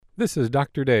This is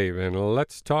Dr. Dave, and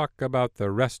let's talk about the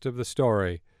rest of the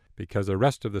story, because the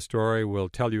rest of the story will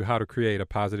tell you how to create a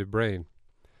positive brain.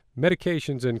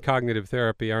 Medications and cognitive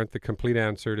therapy aren't the complete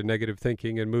answer to negative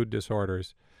thinking and mood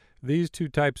disorders. These two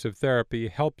types of therapy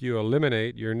help you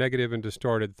eliminate your negative and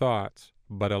distorted thoughts,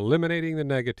 but eliminating the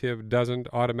negative doesn't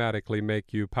automatically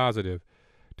make you positive.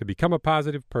 To become a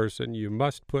positive person, you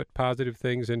must put positive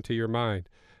things into your mind.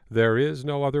 There is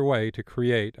no other way to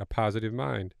create a positive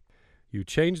mind. You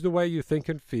change the way you think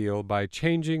and feel by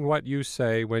changing what you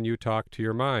say when you talk to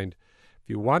your mind. If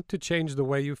you want to change the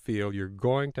way you feel, you're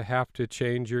going to have to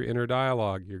change your inner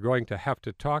dialogue. You're going to have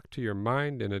to talk to your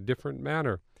mind in a different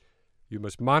manner. You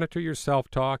must monitor your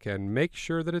self-talk and make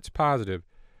sure that it's positive.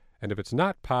 And if it's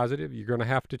not positive, you're going to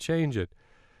have to change it.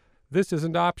 This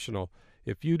isn't optional.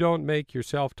 If you don't make your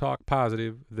self-talk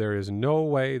positive, there is no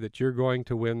way that you're going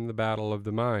to win the battle of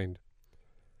the mind.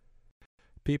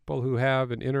 People who have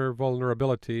an inner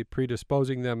vulnerability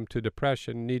predisposing them to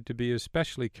depression need to be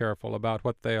especially careful about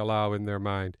what they allow in their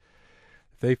mind.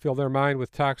 If they fill their mind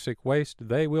with toxic waste,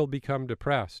 they will become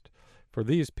depressed. For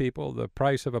these people, the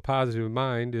price of a positive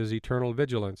mind is eternal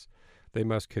vigilance. They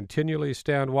must continually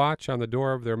stand watch on the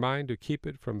door of their mind to keep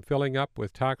it from filling up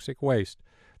with toxic waste.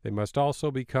 They must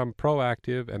also become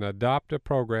proactive and adopt a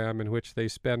program in which they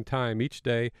spend time each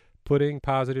day putting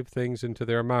positive things into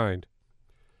their mind.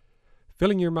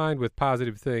 Filling your mind with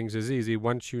positive things is easy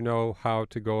once you know how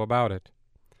to go about it.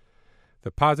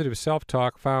 The positive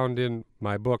self-talk found in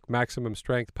my book, Maximum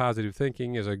Strength Positive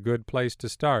Thinking, is a good place to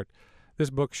start.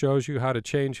 This book shows you how to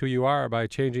change who you are by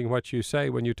changing what you say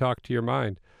when you talk to your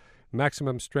mind.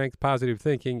 Maximum Strength Positive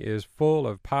Thinking is full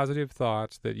of positive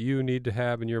thoughts that you need to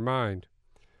have in your mind.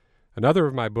 Another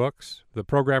of my books, The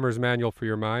Programmer's Manual for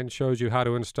Your Mind, shows you how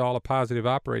to install a positive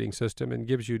operating system and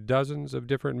gives you dozens of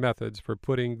different methods for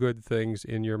putting good things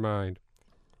in your mind.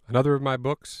 Another of my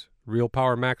books, Real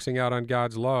Power Maxing Out on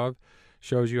God's Love,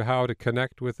 shows you how to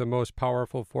connect with the most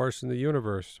powerful force in the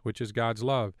universe, which is God's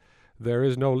love. There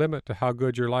is no limit to how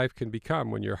good your life can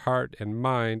become when your heart and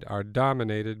mind are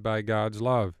dominated by God's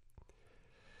love.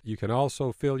 You can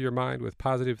also fill your mind with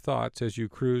positive thoughts as you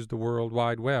cruise the World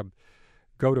Wide Web.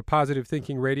 Go to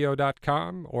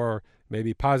positivethinkingradio.com or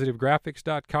maybe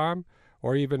positivegraphics.com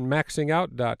or even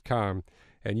maxingout.com,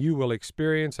 and you will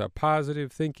experience a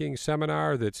positive thinking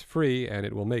seminar that's free, and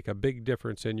it will make a big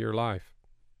difference in your life.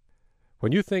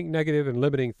 When you think negative and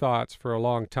limiting thoughts for a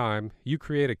long time, you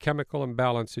create a chemical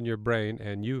imbalance in your brain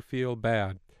and you feel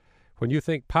bad. When you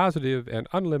think positive and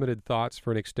unlimited thoughts for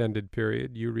an extended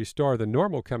period, you restore the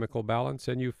normal chemical balance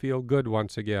and you feel good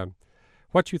once again.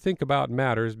 What you think about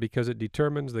matters because it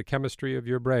determines the chemistry of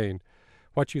your brain.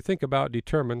 What you think about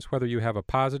determines whether you have a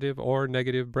positive or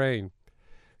negative brain.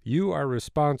 You are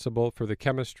responsible for the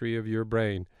chemistry of your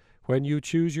brain. When you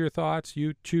choose your thoughts,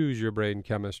 you choose your brain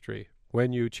chemistry.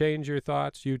 When you change your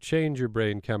thoughts, you change your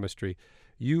brain chemistry.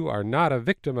 You are not a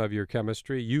victim of your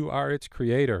chemistry. You are its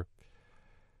creator.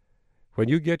 When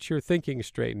you get your thinking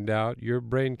straightened out, your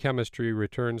brain chemistry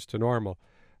returns to normal.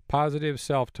 Positive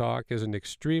self-talk is an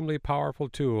extremely powerful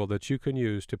tool that you can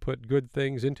use to put good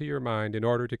things into your mind in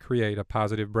order to create a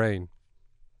positive brain.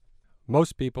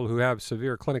 Most people who have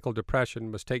severe clinical depression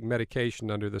must take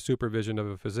medication under the supervision of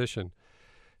a physician.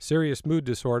 Serious mood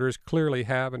disorders clearly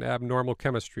have an abnormal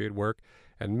chemistry at work,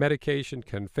 and medication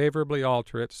can favorably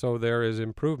alter it so there is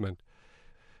improvement.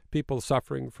 People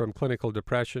suffering from clinical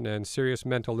depression and serious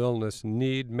mental illness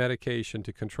need medication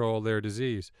to control their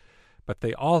disease. But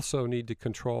they also need to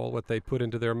control what they put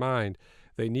into their mind.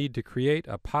 They need to create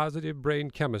a positive brain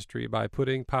chemistry by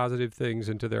putting positive things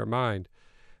into their mind.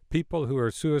 People who are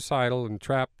suicidal and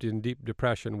trapped in deep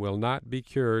depression will not be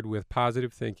cured with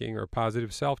positive thinking or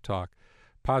positive self-talk.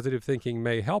 Positive thinking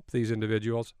may help these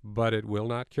individuals, but it will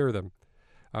not cure them.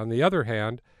 On the other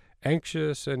hand,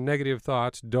 anxious and negative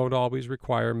thoughts don't always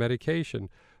require medication.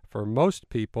 For most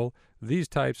people, these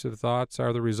types of thoughts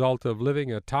are the result of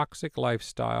living a toxic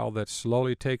lifestyle that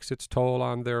slowly takes its toll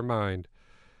on their mind.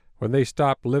 When they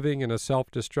stop living in a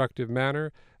self-destructive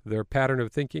manner, their pattern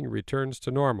of thinking returns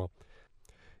to normal.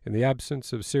 In the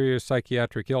absence of serious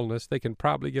psychiatric illness, they can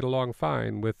probably get along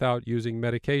fine without using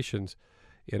medications.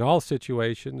 In all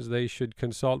situations, they should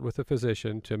consult with a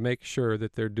physician to make sure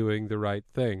that they're doing the right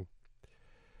thing.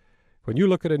 When you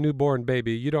look at a newborn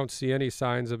baby, you don't see any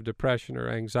signs of depression or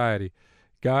anxiety.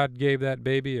 God gave that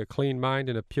baby a clean mind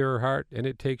and a pure heart, and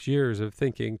it takes years of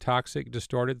thinking toxic,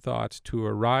 distorted thoughts to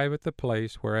arrive at the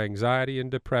place where anxiety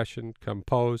and depression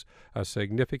compose a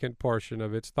significant portion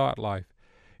of its thought life.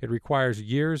 It requires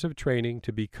years of training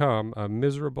to become a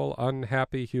miserable,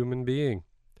 unhappy human being.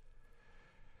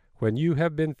 When you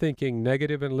have been thinking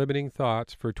negative and limiting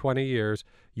thoughts for 20 years,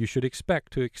 you should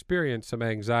expect to experience some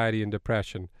anxiety and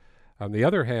depression. On the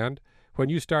other hand, when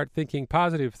you start thinking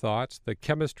positive thoughts, the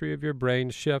chemistry of your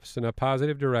brain shifts in a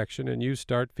positive direction and you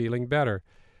start feeling better.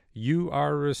 You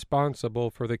are responsible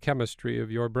for the chemistry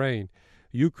of your brain.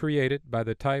 You create it by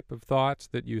the type of thoughts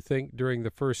that you think during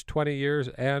the first 20 years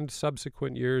and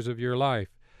subsequent years of your life.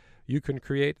 You can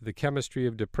create the chemistry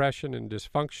of depression and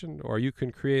dysfunction, or you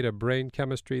can create a brain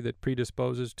chemistry that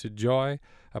predisposes to joy,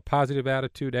 a positive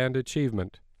attitude, and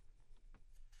achievement.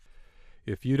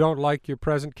 If you don't like your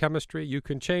present chemistry, you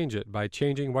can change it by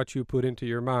changing what you put into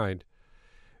your mind.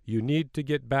 You need to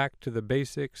get back to the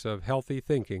basics of healthy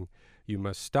thinking. You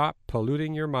must stop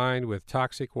polluting your mind with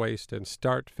toxic waste and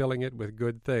start filling it with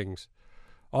good things.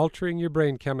 Altering your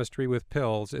brain chemistry with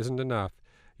pills isn't enough.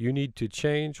 You need to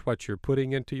change what you're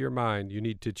putting into your mind. You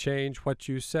need to change what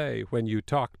you say when you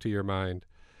talk to your mind.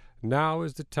 Now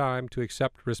is the time to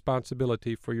accept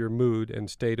responsibility for your mood and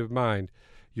state of mind.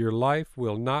 Your life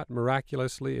will not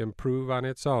miraculously improve on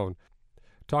its own.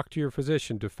 Talk to your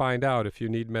physician to find out if you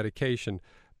need medication,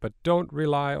 but don't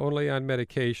rely only on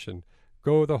medication.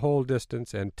 Go the whole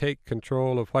distance and take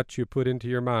control of what you put into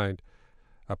your mind.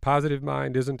 A positive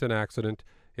mind isn't an accident.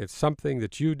 It's something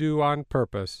that you do on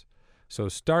purpose. So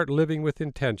start living with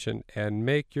intention and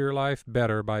make your life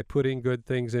better by putting good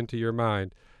things into your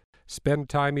mind. Spend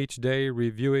time each day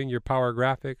reviewing your power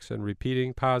graphics and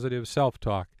repeating positive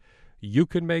self-talk. You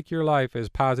can make your life as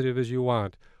positive as you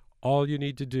want. All you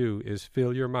need to do is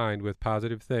fill your mind with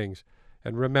positive things.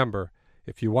 And remember,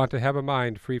 if you want to have a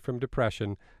mind free from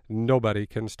depression, nobody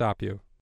can stop you.